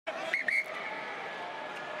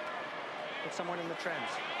Put someone in the trends.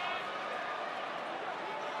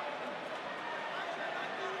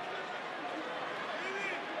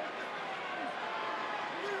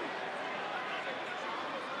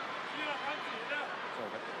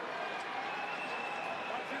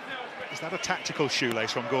 Is that a tactical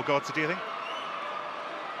shoelace from Gorgodze, do you think?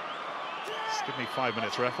 Just give me 5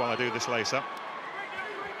 minutes, ref, while I do this lace-up.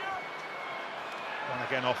 And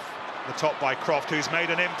again off the top by Croft, who's made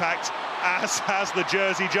an impact, as has the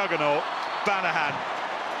Jersey juggernaut, Banahan.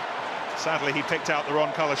 Sadly, he picked out the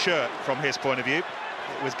wrong colour shirt from his point of view.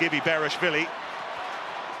 It was Gibi Berishvili.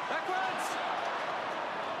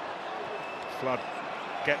 Flood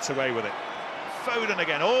gets away with it. Foden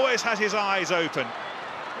again, always has his eyes open.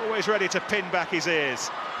 Always ready to pin back his ears.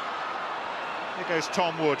 Here goes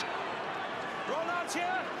Tom Wood.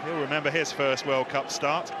 He'll remember his first World Cup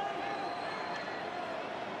start.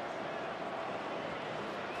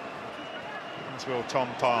 As will Tom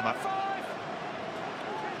Palmer.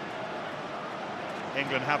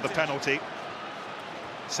 England have the penalty.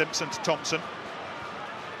 Simpson to Thompson.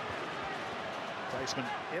 Placement,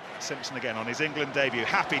 yep. Simpson again on his England debut.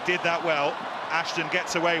 Happy did that well. Ashton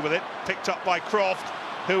gets away with it. Picked up by Croft,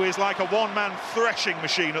 who is like a one-man threshing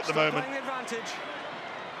machine at the moment.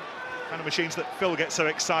 Kind of machines that Phil gets so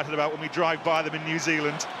excited about when we drive by them in New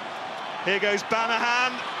Zealand. Here goes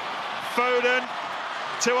Banahan. Foden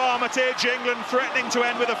to Armitage. England threatening to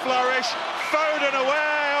end with a flourish. Foden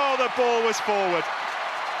away. Oh, the ball was forward.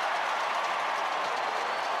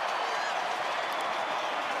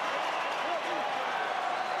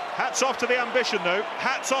 Hats off to the ambition, though.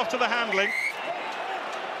 Hats off to the handling.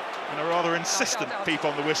 And a rather insistent peep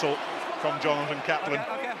on the whistle from Jonathan Kaplan.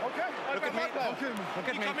 Okay. Look at me. Look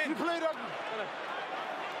at me.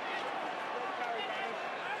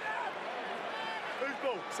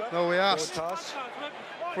 No, we asked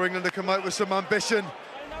for England to come out with some ambition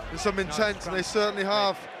and some intent, and they certainly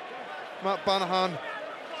have. Matt Banahan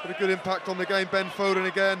had a good impact on the game. Ben Foden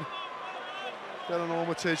again. Dylan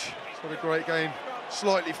Armitage had a great game.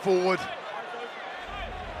 Slightly forward.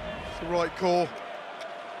 It's the right call.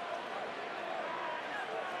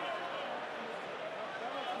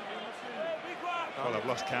 Well, I've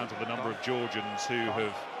lost count of the number of Georgians who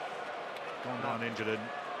have gone down injured in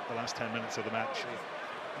the last 10 minutes of the match.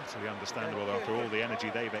 Utterly understandable after all the energy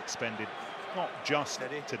they've expended, not just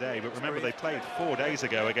today, but remember they played 4 days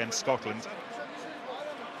ago against Scotland.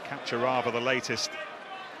 Capturava, the latest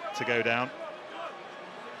to go down.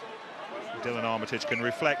 Dylan Armitage can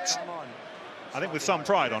reflect, I think, with some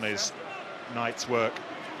pride on his night's work.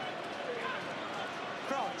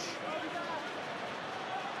 Crouch.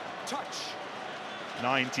 Touch.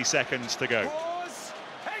 90 seconds to go.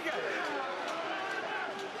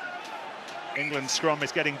 England's scrum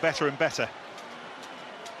is getting better and better.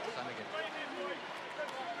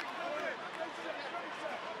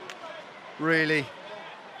 Really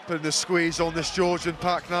putting the squeeze on this Georgian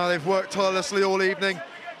pack now. They've worked tirelessly all evening.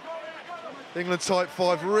 England type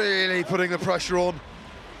 5 really putting the pressure on.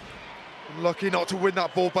 And lucky not to win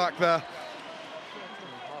that ball back there.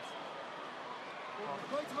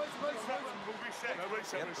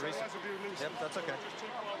 Yep, that's okay.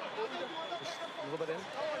 Just a little bit in.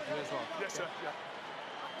 You as well. Yes, sir. Yeah.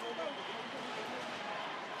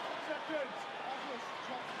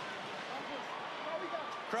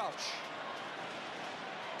 Crouch.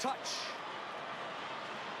 Touch.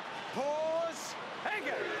 Pause. Hang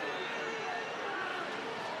it.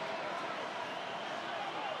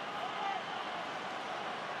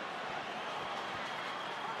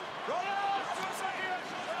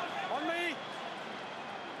 On me.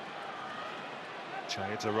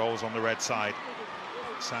 Chaidza rolls on the red side.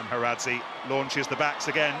 Sam Haradzi launches the backs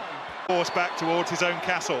again. Force back towards his own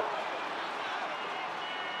castle.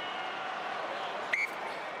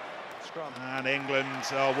 Scrum. And England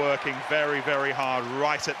are working very, very hard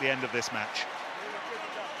right at the end of this match.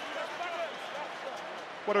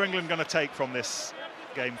 What are England going to take from this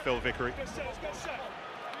game, Phil Vickery?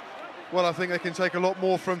 Well, I think they can take a lot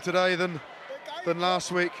more from today than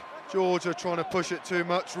last week. Georgia trying to push it too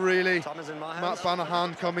much, really. Matt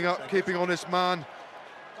Banahan coming up, keeping on his man,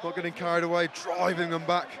 not getting carried away, driving them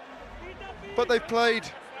back. But they've played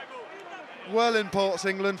well in parts,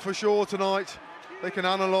 England, for sure, tonight. They can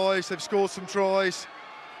analyse, they've scored some tries.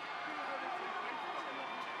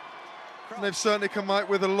 And they've certainly come out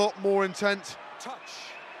with a lot more intent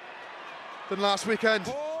than last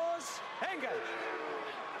weekend.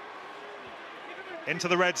 Into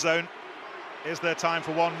the red zone. Is there time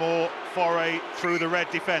for one more foray through the red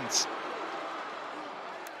defence?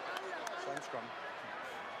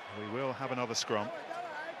 We will have another scrum.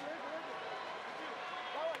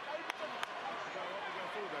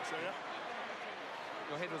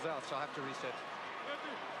 Your head was out, so I have to reset.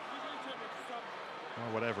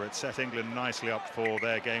 Well, whatever, it set England nicely up for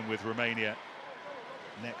their game with Romania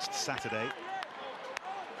next Saturday.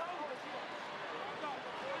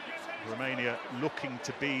 Romania looking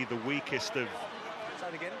to be the weakest of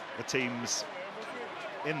the teams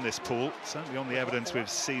in this pool. Certainly on the evidence we've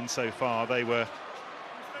seen so far, they were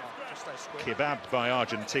kebabbed by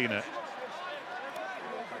Argentina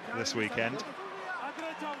this weekend.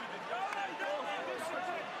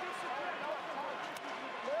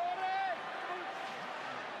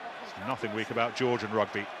 There's nothing weak about Georgian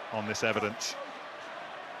rugby on this evidence.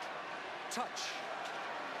 Touch.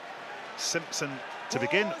 Simpson to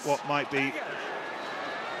begin what might be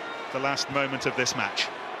the last moment of this match.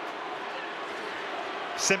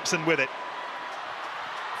 Simpson with it.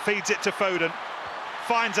 Feeds it to Foden.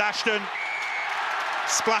 Finds Ashton.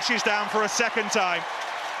 Splashes down for a second time.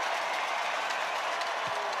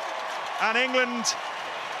 And England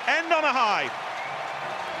end on a high.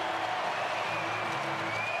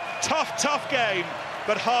 Tough game,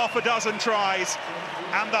 but half a dozen tries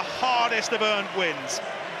and the hardest of earned wins.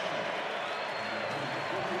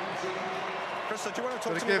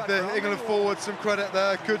 Got to give the England forward some credit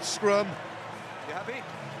there. Good scrum. You happy?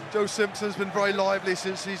 Joe Simpson's been very lively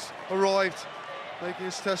since he's arrived, making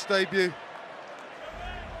his Test debut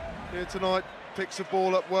here tonight. Picks the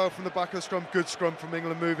ball up well from the back of the scrum. Good scrum from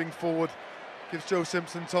England moving forward. Gives Joe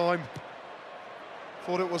Simpson time.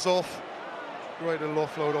 Thought it was off. Great little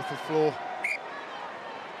offload off the floor.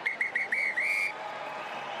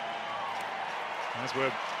 As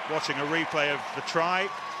we're watching a replay of the try,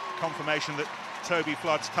 confirmation that Toby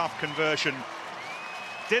Flood's tough conversion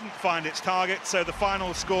didn't find its target, so the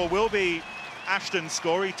final score will be Ashton's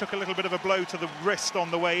score. He took a little bit of a blow to the wrist on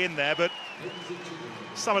the way in there, but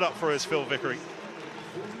sum it up for us, Phil Vickery.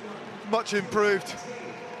 Much improved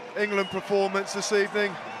England performance this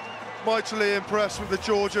evening. Mightily impressed with the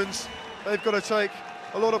Georgians. They've got to take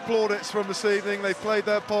a lot of plaudits from this evening. They've played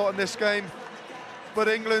their part in this game, but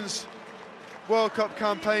England's World Cup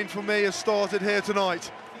campaign for me has started here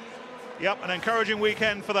tonight. Yep, an encouraging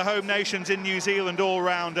weekend for the home nations in New Zealand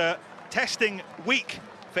all-round. Testing week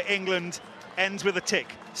for England ends with a tick.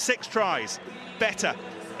 6 tries, better.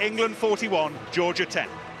 England 41, Georgia 10.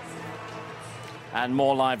 And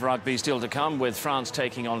more live rugby still to come, with France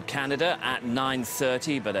taking on Canada at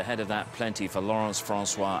 9:30. But ahead of that, plenty for Lawrence,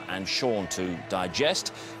 Francois and Sean to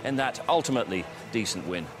digest in that ultimately decent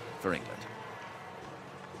win for England.